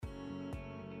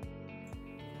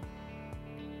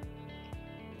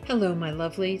Hello, my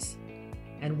lovelies,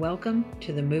 and welcome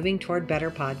to the Moving Toward Better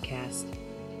podcast.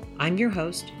 I'm your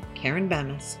host, Karen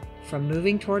Bemis from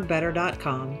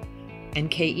movingtowardbetter.com and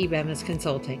KE Bemis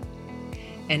Consulting,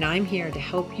 and I'm here to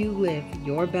help you live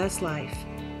your best life,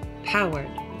 powered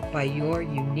by your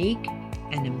unique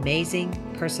and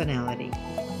amazing personality.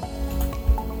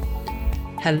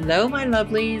 Hello, my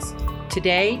lovelies.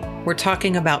 Today, we're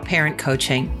talking about parent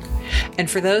coaching. And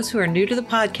for those who are new to the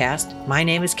podcast, my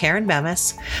name is Karen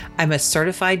Bemis. I'm a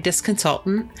certified DISC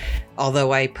consultant,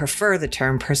 although I prefer the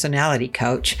term personality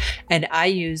coach, and I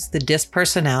use the DISC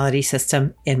personality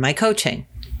system in my coaching.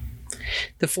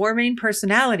 The four main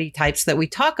personality types that we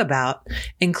talk about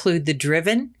include the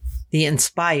driven, the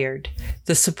inspired,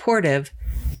 the supportive,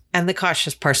 and the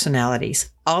cautious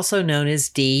personalities, also known as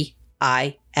D,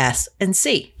 I, S, and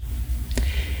C.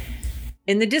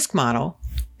 In the DISC model,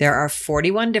 there are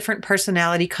 41 different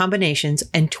personality combinations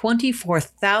and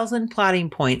 24,000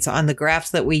 plotting points on the graphs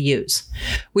that we use,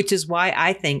 which is why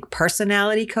I think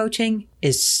personality coaching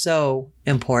is so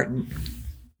important.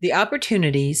 The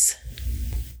opportunities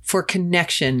for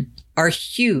connection are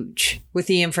huge with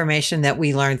the information that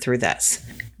we learn through this,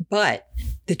 but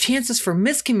the chances for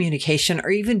miscommunication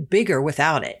are even bigger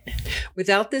without it.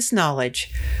 Without this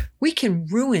knowledge, we can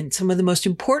ruin some of the most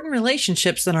important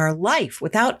relationships in our life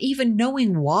without even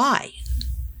knowing why.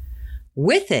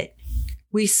 With it,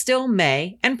 we still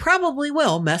may and probably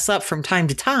will mess up from time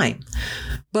to time.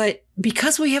 But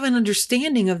because we have an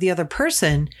understanding of the other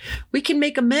person, we can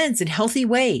make amends in healthy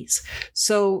ways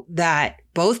so that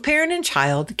both parent and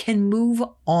child can move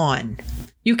on.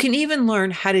 You can even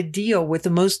learn how to deal with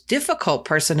the most difficult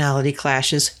personality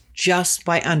clashes just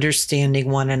by understanding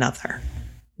one another.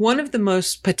 One of the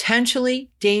most potentially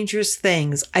dangerous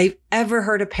things I've ever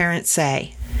heard a parent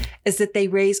say is that they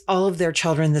raise all of their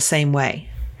children the same way.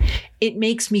 It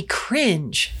makes me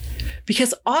cringe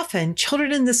because often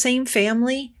children in the same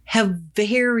family have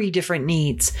very different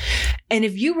needs. And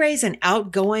if you raise an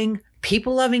outgoing,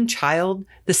 people-loving child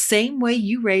the same way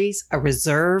you raise a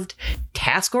reserved,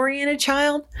 task-oriented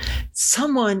child,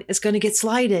 someone is going to get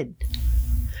slighted.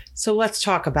 So let's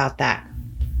talk about that.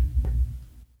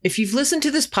 If you've listened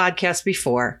to this podcast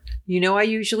before, you know I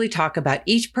usually talk about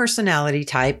each personality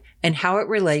type and how it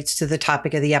relates to the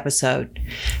topic of the episode.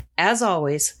 As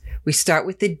always, we start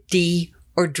with the D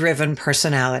or driven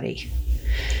personality.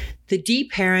 The D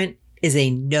parent is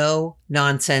a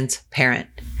no-nonsense parent.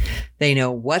 They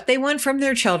know what they want from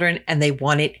their children and they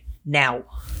want it now.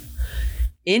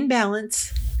 In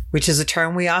balance, which is a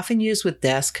term we often use with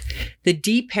DISC, the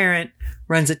D parent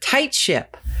runs a tight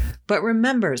ship, but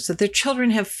remembers that their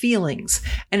children have feelings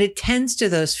and attends to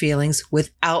those feelings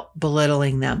without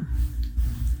belittling them.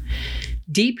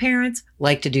 D parents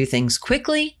like to do things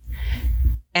quickly.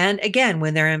 And again,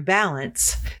 when they're in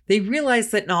balance, they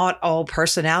realize that not all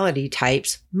personality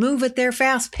types move at their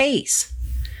fast pace.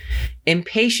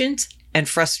 Impatience and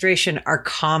frustration are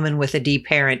common with a D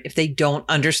parent if they don't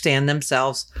understand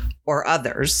themselves or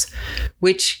others,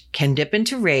 which can dip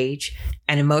into rage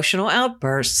and emotional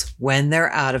outbursts when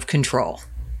they're out of control.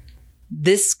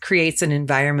 This creates an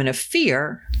environment of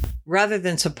fear rather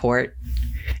than support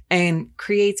and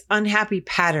creates unhappy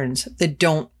patterns that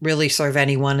don't really serve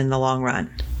anyone in the long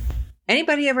run.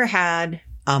 Anybody ever had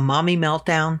a mommy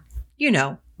meltdown? You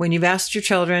know, when you've asked your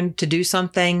children to do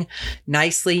something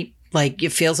nicely, like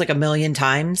it feels like a million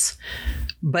times,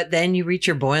 but then you reach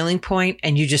your boiling point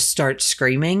and you just start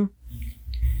screaming.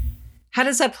 How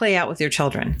does that play out with your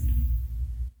children?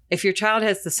 If your child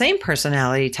has the same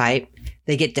personality type,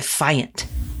 they get defiant,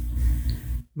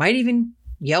 might even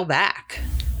yell back.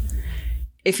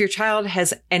 If your child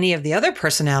has any of the other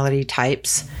personality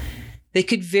types, they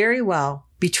could very well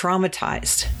be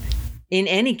traumatized. In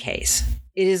any case,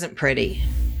 it isn't pretty.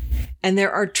 And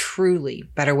there are truly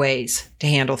better ways to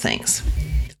handle things.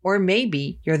 Or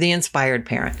maybe you're the inspired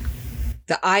parent,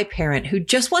 the I parent who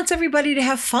just wants everybody to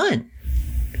have fun.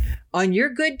 On your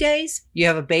good days, you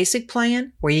have a basic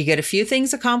plan where you get a few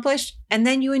things accomplished and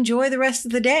then you enjoy the rest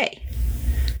of the day.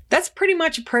 That's pretty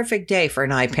much a perfect day for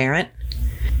an I parent.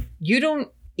 You don't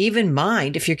even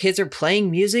mind if your kids are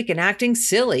playing music and acting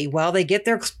silly while they get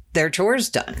their chores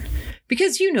done,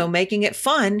 because you know making it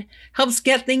fun helps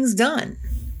get things done.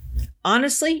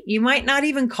 Honestly, you might not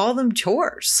even call them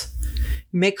chores.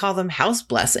 You may call them house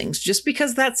blessings, just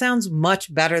because that sounds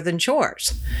much better than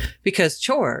chores, because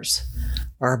chores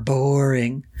are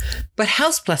boring, but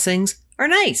house blessings are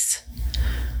nice.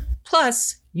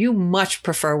 Plus, you much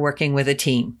prefer working with a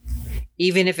team,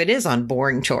 even if it is on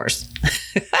boring chores.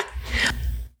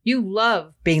 You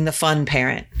love being the fun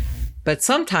parent, but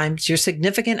sometimes your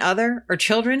significant other or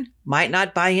children might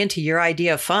not buy into your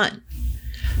idea of fun.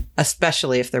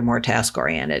 especially if they're more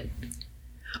task-oriented.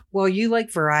 While you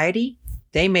like variety,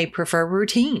 they may prefer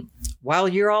routine. While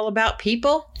you're all about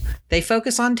people, they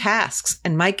focus on tasks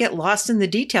and might get lost in the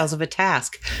details of a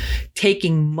task,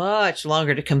 taking much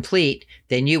longer to complete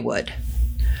than you would.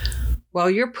 While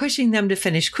you're pushing them to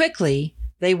finish quickly,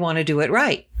 they want to do it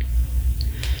right.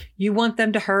 You want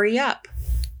them to hurry up,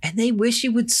 and they wish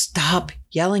you would stop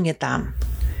yelling at them,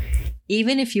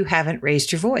 even if you haven't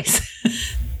raised your voice.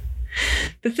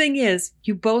 The thing is,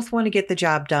 you both want to get the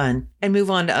job done and move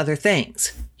on to other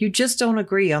things. You just don't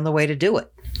agree on the way to do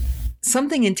it.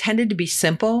 Something intended to be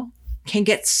simple can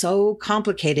get so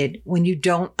complicated when you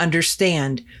don't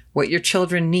understand what your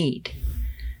children need.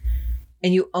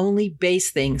 And you only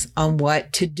base things on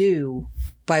what to do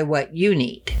by what you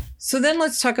need. So then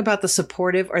let's talk about the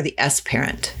supportive or the S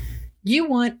parent. You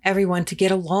want everyone to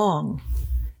get along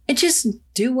and just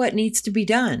do what needs to be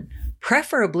done,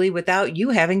 preferably without you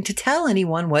having to tell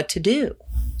anyone what to do.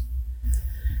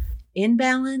 In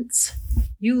balance,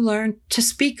 you learn to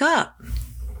speak up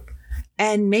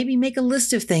and maybe make a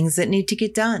list of things that need to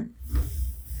get done.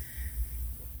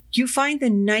 You find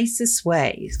the nicest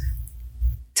ways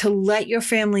to let your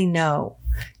family know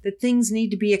that things need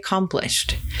to be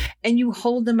accomplished, and you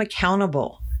hold them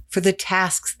accountable for the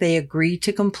tasks they agree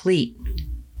to complete.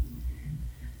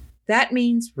 That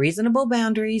means reasonable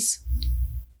boundaries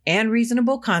and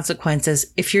reasonable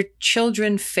consequences if your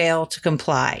children fail to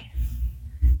comply.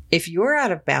 If you're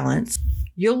out of balance,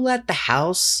 you'll let the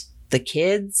house, the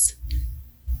kids,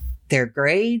 their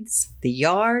grades, the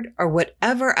yard, or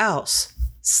whatever else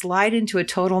slide into a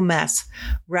total mess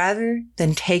rather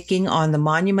than taking on the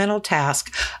monumental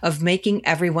task of making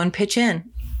everyone pitch in.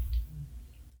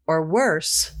 Or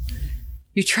worse,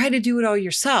 you try to do it all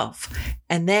yourself,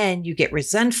 and then you get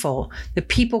resentful that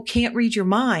people can't read your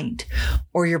mind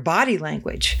or your body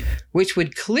language, which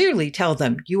would clearly tell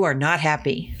them you are not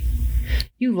happy.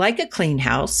 You like a clean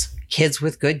house, kids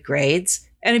with good grades,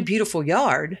 and a beautiful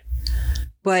yard,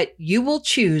 but you will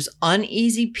choose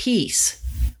uneasy peace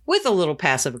with a little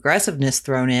passive aggressiveness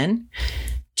thrown in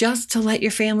just to let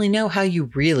your family know how you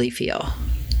really feel.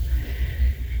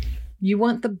 You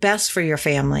want the best for your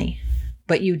family,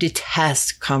 but you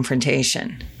detest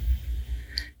confrontation.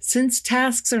 Since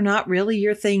tasks are not really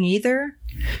your thing either,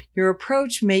 your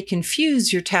approach may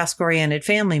confuse your task-oriented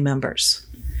family members.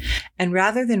 And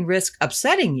rather than risk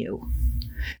upsetting you,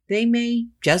 they may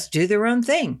just do their own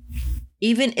thing,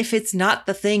 even if it's not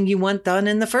the thing you want done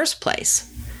in the first place.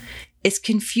 It's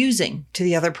confusing to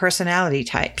the other personality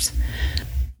types.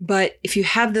 But if you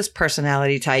have this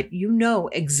personality type, you know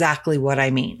exactly what I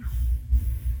mean.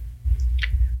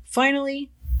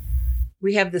 Finally,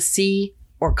 we have the C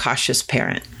or cautious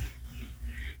parent.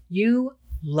 You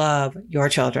love your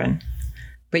children,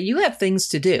 but you have things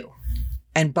to do.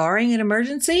 And barring an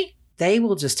emergency, they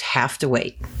will just have to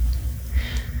wait.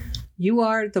 You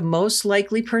are the most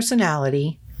likely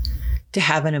personality to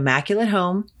have an immaculate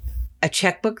home, a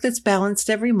checkbook that's balanced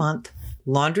every month,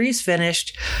 laundry is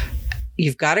finished,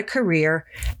 you've got a career,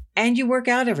 and you work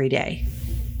out every day.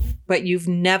 But you've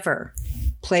never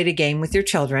played a game with your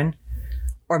children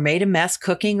or made a mess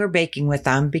cooking or baking with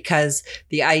them because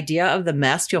the idea of the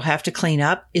mess you'll have to clean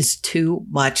up is too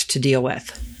much to deal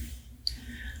with.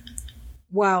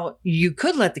 While you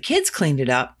could let the kids clean it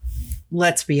up,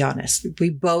 let's be honest, we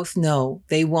both know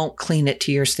they won't clean it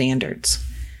to your standards.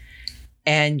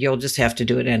 And you'll just have to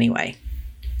do it anyway.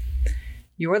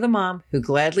 You're the mom who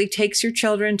gladly takes your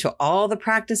children to all the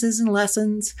practices and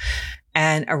lessons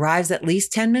and arrives at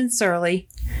least 10 minutes early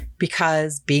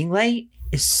because being late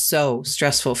is so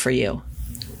stressful for you.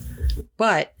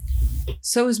 But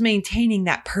so is maintaining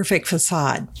that perfect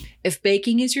facade. If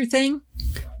baking is your thing,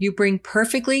 you bring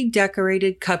perfectly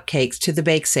decorated cupcakes to the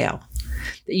bake sale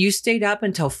that you stayed up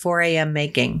until 4 a.m.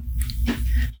 making.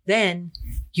 Then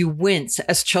you wince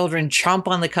as children chomp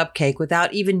on the cupcake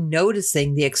without even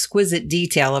noticing the exquisite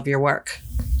detail of your work.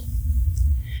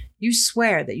 You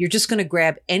swear that you're just going to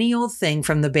grab any old thing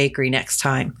from the bakery next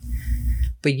time.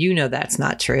 But you know that's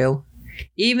not true.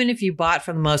 Even if you bought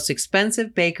from the most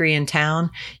expensive bakery in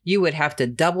town, you would have to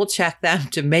double check them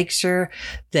to make sure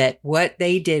that what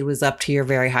they did was up to your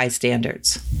very high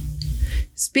standards.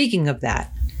 Speaking of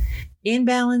that, in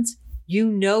balance, you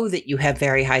know that you have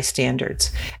very high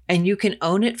standards and you can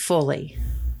own it fully.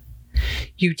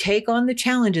 You take on the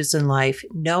challenges in life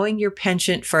knowing your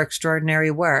penchant for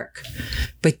extraordinary work,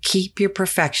 but keep your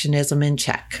perfectionism in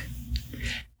check.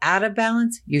 Out of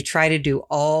balance, you try to do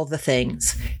all the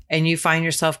things, and you find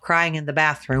yourself crying in the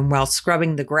bathroom while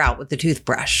scrubbing the grout with the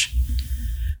toothbrush.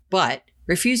 But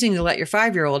refusing to let your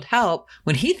 5-year-old help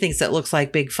when he thinks it looks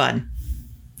like big fun.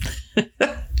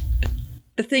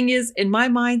 The thing is, in my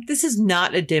mind, this is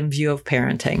not a dim view of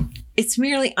parenting. It's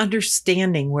merely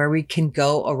understanding where we can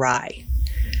go awry.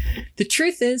 The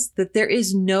truth is that there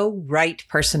is no right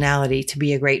personality to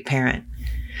be a great parent.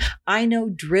 I know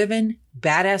driven,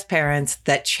 badass parents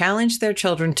that challenge their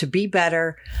children to be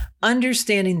better,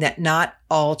 understanding that not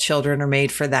all children are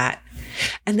made for that,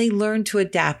 and they learn to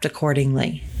adapt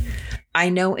accordingly. I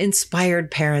know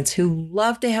inspired parents who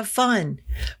love to have fun,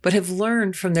 but have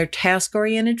learned from their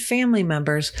task-oriented family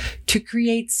members to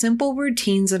create simple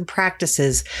routines and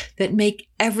practices that make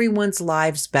everyone's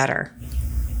lives better.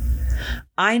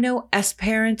 I know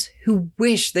parents who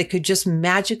wish they could just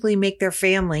magically make their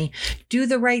family do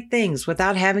the right things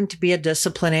without having to be a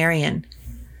disciplinarian.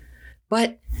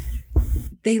 But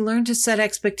they learn to set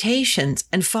expectations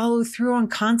and follow through on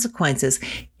consequences,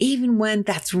 even when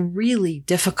that's really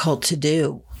difficult to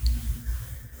do.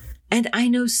 And I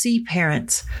know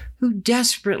parents who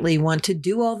desperately want to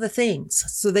do all the things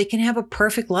so they can have a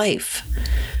perfect life.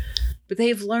 But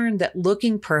they've learned that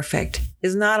looking perfect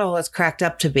is not all it's cracked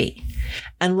up to be,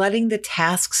 and letting the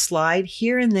tasks slide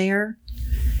here and there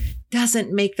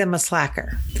doesn't make them a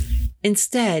slacker.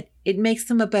 Instead, it makes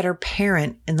them a better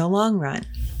parent in the long run.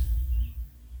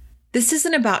 This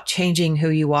isn't about changing who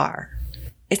you are.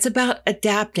 It's about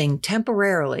adapting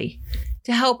temporarily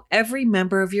to help every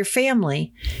member of your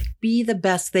family be the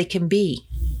best they can be,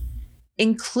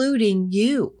 including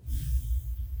you.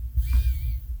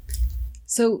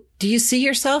 So, do you see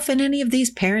yourself in any of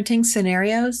these parenting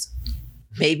scenarios?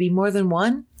 Maybe more than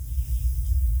one?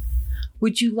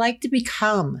 Would you like to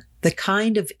become the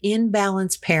kind of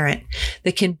imbalanced parent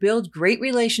that can build great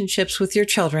relationships with your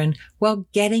children while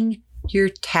getting your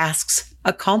tasks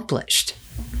accomplished?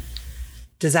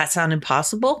 Does that sound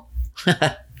impossible?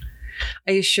 I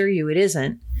assure you it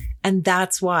isn't. And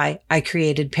that's why I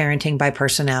created Parenting by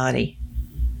Personality.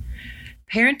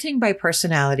 Parenting by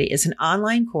Personality is an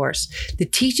online course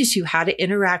that teaches you how to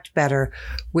interact better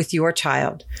with your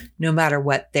child, no matter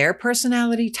what their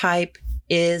personality type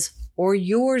is or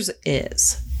yours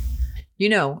is. You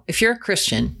know, if you're a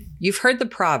Christian, you've heard the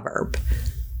proverb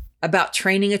about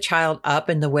training a child up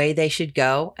in the way they should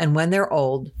go, and when they're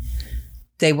old,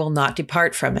 they will not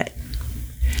depart from it.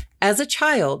 As a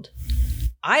child,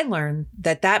 I learned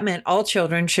that meant all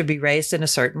children should be raised in a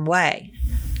certain way.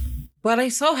 But I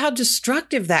saw how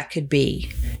destructive that could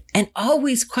be and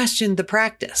always questioned the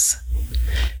practice.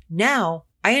 Now,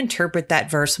 I interpret that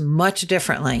verse much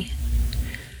differently.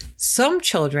 Some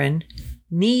children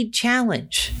need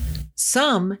challenge.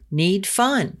 Some need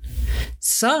fun.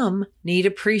 Some need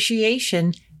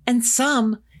appreciation, and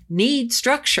some need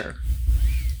structure.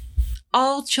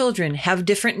 All children have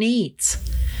different needs.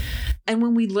 And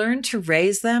when we learn to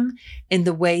raise them in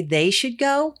the way they should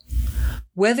go,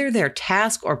 whether they're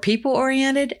task or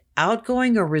people-oriented,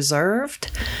 outgoing or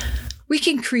reserved, we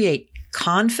can create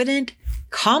confident,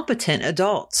 competent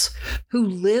adults who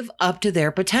live up to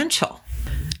their potential.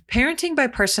 Parenting by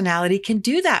Personality can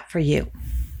do that for you.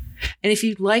 And if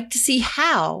you'd like to see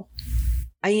how,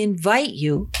 I invite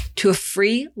you to a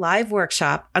free live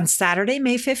workshop on Saturday,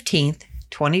 May 15th,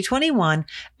 2021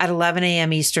 at 11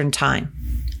 a.m. Eastern Time.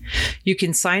 You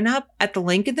can sign up at the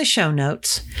link in the show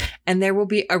notes, and there will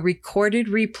be a recorded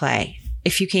replay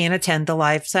if you can't attend the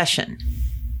live session.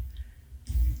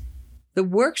 The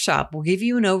workshop will give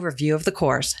you an overview of the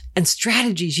course and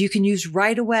strategies you can use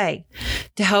right away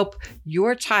to help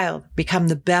your child become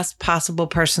the best possible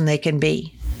person they can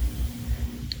be,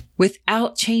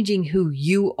 without changing who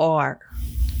you are.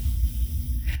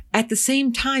 At the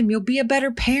same time, you'll be a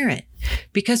better parent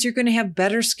because you're going to have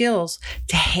better skills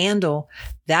to handle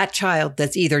that child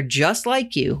that's either just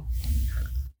like you,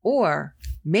 or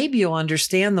maybe you'll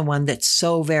understand the one that's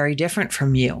so very different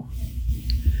from you.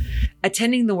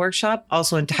 Attending the workshop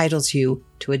also entitles you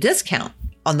to a discount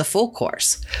on the full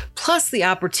course, plus the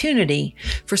opportunity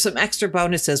for some extra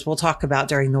bonuses we'll talk about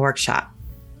during the workshop.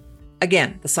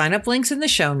 Again, the sign-up link's in the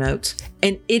show notes,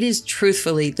 and it is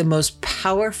truthfully the most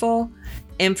powerful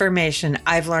information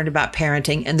I've learned about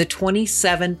parenting in the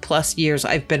 27 plus years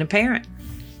I've been a parent.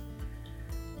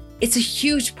 It's a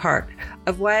huge part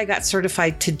of why I got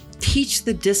certified to teach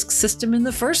the DISC system in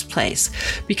the first place,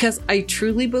 because I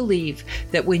truly believe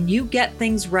that when you get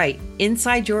things right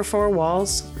inside your four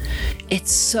walls,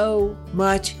 it's so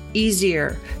much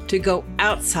easier to go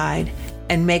outside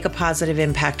and make a positive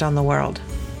impact on the world.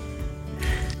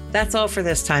 That's all for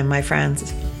this time, my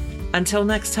friends. Until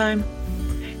next time,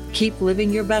 keep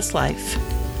living your best life,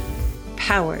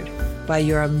 powered by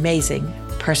your amazing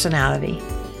personality.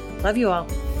 Love you all.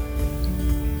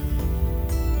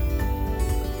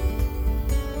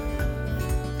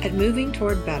 At Moving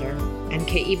Toward Better and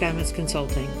K.E. Bemis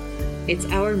Consulting, It's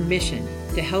our mission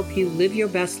to help you live your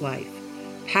best life,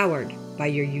 powered by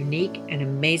your unique and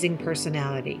amazing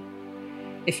personality.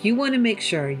 If you want to make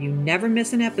sure you never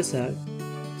miss an episode,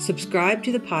 subscribe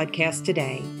to the podcast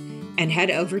today and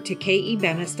head over to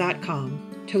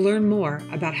kebemis.com to learn more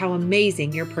about how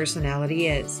amazing your personality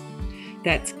is.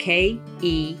 That's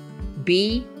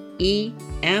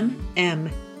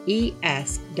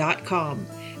KEBEMMES.com.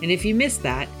 And if you missed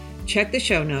that, check the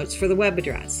show notes for the web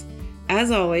address.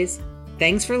 As always,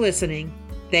 thanks for listening,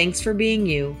 thanks for being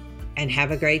you, and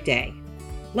have a great day.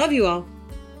 Love you all.